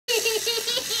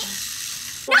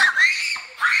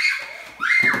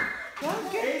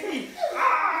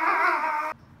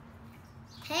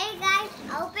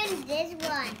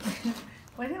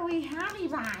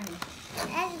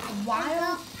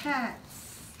Wild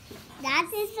Pets.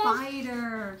 That is a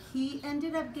Spider. He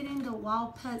ended up getting the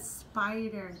Wild Pet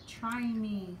Spider. Try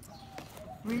me.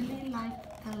 Really like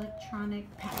electronic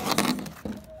pets.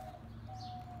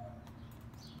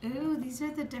 Ooh, these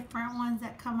are the different ones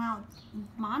that come out.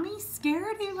 Mommy's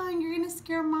scared, Ivan. You're gonna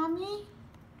scare Mommy?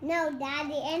 No,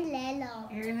 Daddy and Lilo.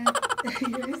 You're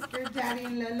gonna scare Daddy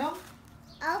and Lilo?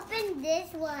 Open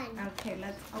this one. Okay,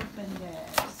 let's open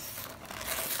this.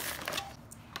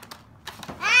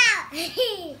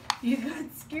 Ow! You got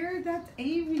scared? That's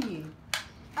Avy.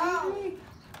 Oh. Avy,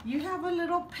 you have a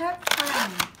little pet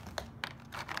friend.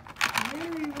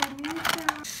 Really,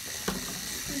 bonita.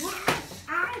 What?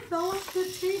 I fell off the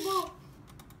table.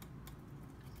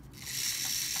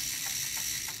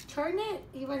 Turn it,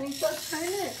 Ivanito,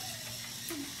 turn it.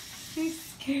 He's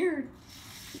scared.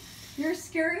 You're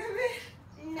scared of it?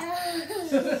 No.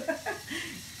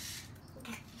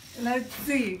 Let's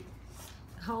see.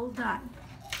 Hold on.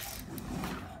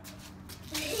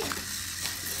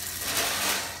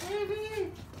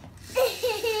 Baby. The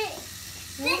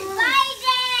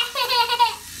spider!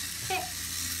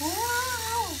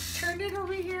 Wow. Turn it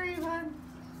over here, Ivan.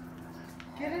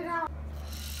 Get it out.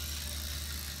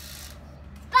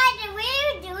 Spider, what are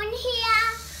you doing here?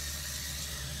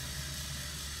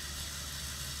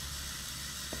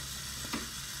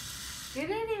 Get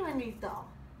it, Ivanito.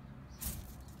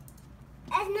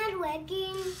 It's not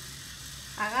working.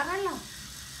 Agárralo.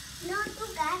 No,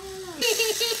 tocáralo.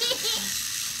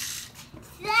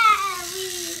 Sorry.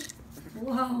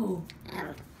 Whoa.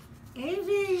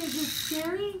 Avy, is it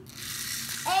scary?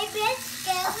 A bit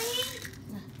scary.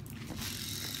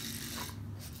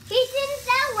 He turns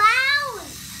around.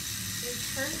 It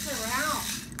turns around.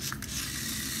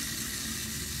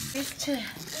 It's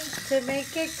to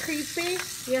make it creepy,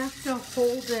 you have to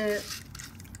hold it.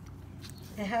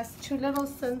 It has two little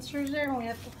sensors there and we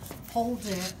have to hold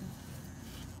it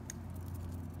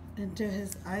until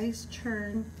his eyes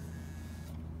turn.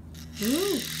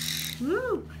 Ooh,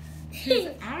 ooh, his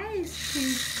eyes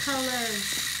change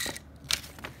colors.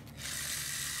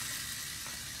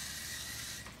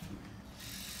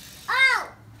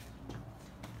 Oh!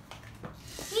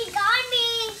 He got me.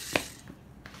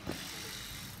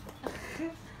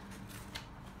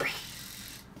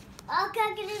 Oh, can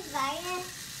I get his spider?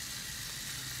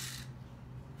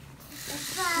 It's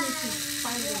fine.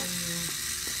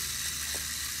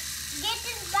 Get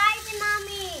the spider,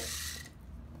 Mommy.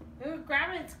 Ooh, grab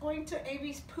it. It's going to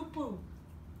Avy's poo-poo.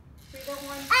 We don't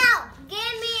want... Ow!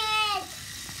 Give me it.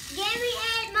 Give me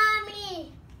it,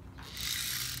 Mommy.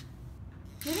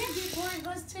 Get it before it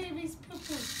goes to Avy's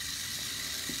poo-poo.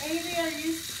 Avy, are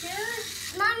you scared?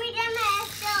 Mommy, dame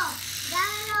esto.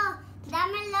 Dámelo.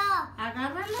 Dámelo.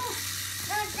 Agárralo.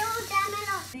 No, tú,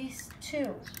 dámelo. These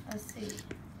two. Let's see.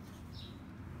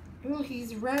 Ooh,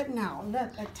 he's red now.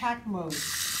 Look, attack mode.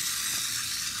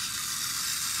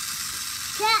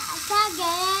 Can get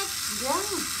it? Ya,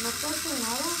 no pasa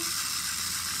nada.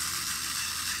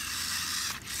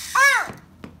 Oh!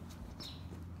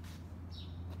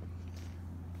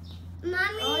 Oh,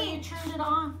 Mommy. you turned it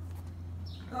on.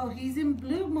 Oh, he's in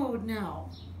blue mode now.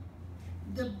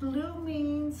 The blue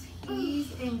means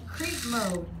he's in creep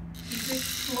mode. He's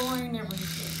exploring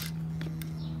everything.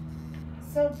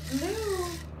 So blue,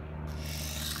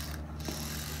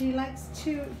 he likes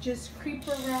to just creep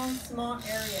around small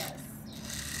areas.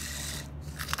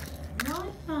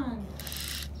 Not fun.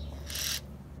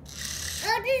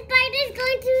 Oh, the spider's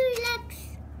going to relax.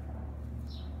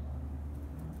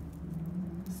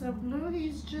 So blue,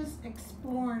 he's just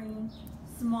exploring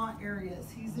small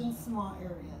areas. He's in small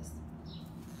areas.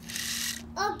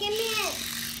 Oh, give me it.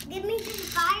 Give me the You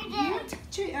spider.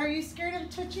 touch it. Are you scared of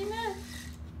touching it?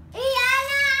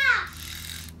 Iana!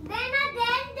 Ven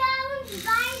adentro un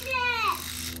spider.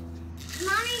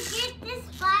 Mommy, get the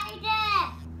spider.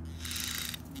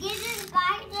 Get the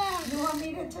spider. You want me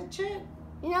to touch it?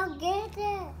 No, get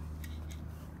it.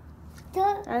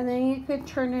 And then you could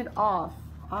turn it off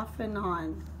and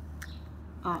on.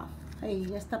 Off. Hey,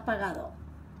 ya está apagado.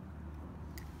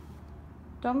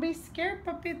 Don't be scared,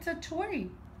 puppy. It's a toy.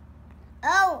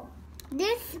 Oh,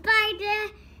 this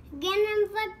spider getting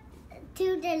put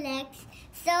to the legs.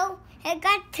 So it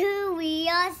got two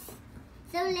wheels.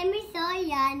 So let me show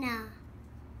Yana.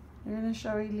 You're going to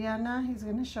show Ileana. He's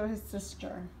going to show his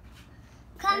sister.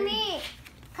 Come here.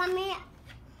 Come here.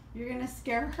 You're going to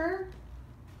scare her?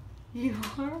 You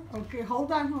are? Okay,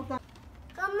 hold on.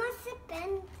 ¿Cómo se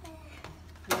vende?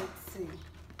 Let's see.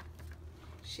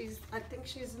 I think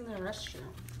she's in the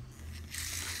restroom.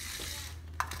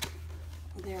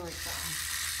 There we go.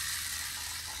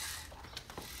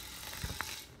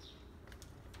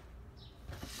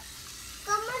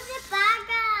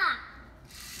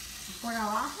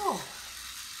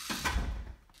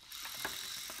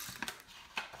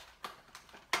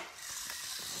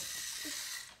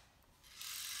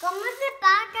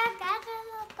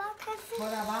 Por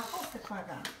abajo se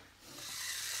paga.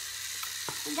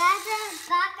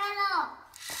 Bácalo.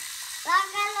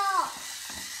 Bácalo.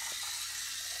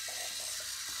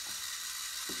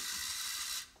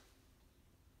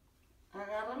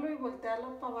 Agárralo y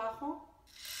voltealo para abajo.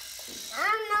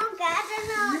 Ah, no,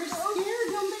 bácalo. You're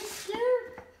scared. Don't be scared.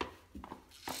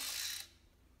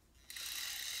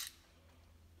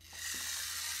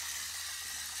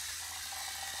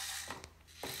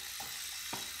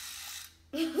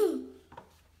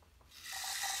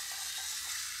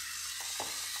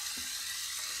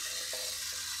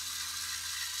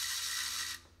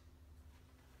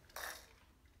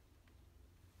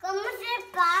 ¿Cómo se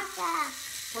pasa?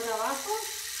 Por abajo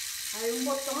hay un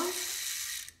botón.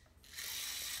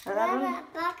 Agárralo.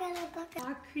 Bácalo.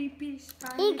 Ah, creepy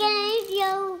spider. Y que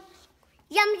yo.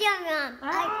 Yum.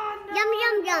 Ah, no.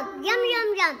 Yum.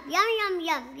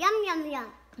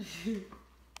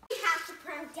 We have to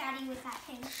prank Daddy with that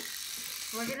thing.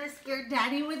 We're gonna scare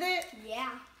Daddy with it?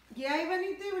 Yeah. Yeah,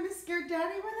 Ivanita, you wanna scare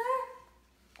Daddy with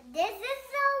This is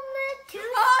so much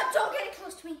too. Oh, don't get it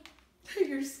close to me. it?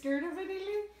 You're scared of it,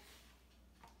 Eli?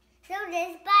 So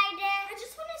this spider. I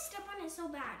just want to step on it so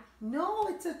bad. No,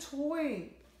 it's a toy.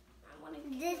 I want to.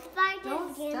 This spider.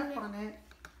 Don't step on it.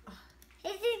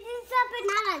 This is a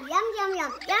banana. Yum.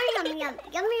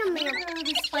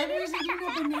 The spider's eating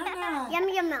a banana. Yum.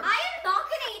 I am not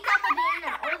gonna eat that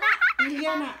banana or that.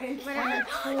 Iliana, it's a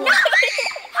toy.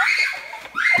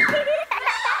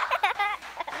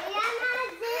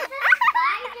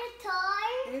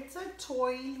 It's a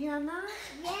toy, Iliana.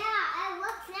 Yeah, it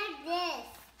looks like this.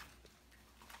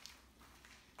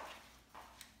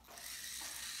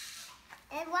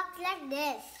 It looks like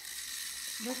this.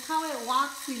 Look how it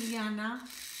walks, Iliana.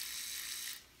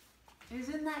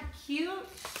 Isn't that cute?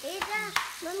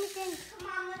 Let me think. Come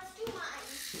on, let's do mine.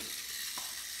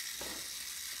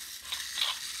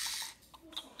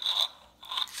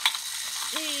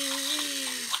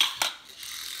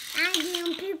 I'm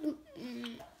doing people.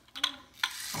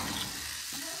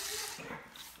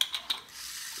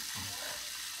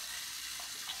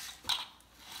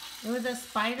 Oh, the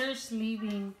spider's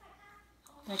leaving.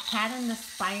 The cat and the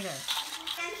spider.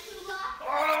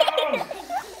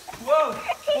 Whoa!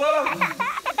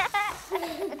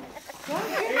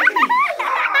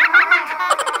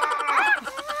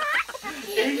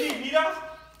 Avi, mira!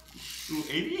 Ooh,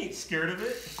 Avi ain't scared of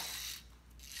it.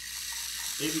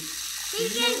 Avi.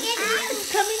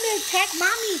 It's coming to attack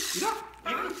mommy. Mira,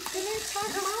 Avi. It's gonna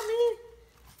attack mommy.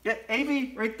 Yeah, Avi,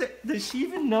 right there. Does she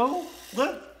even know?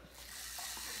 Look.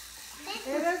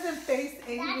 It doesn't face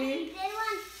Amy. Daddy, good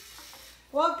one.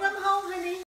 Welcome home, honey.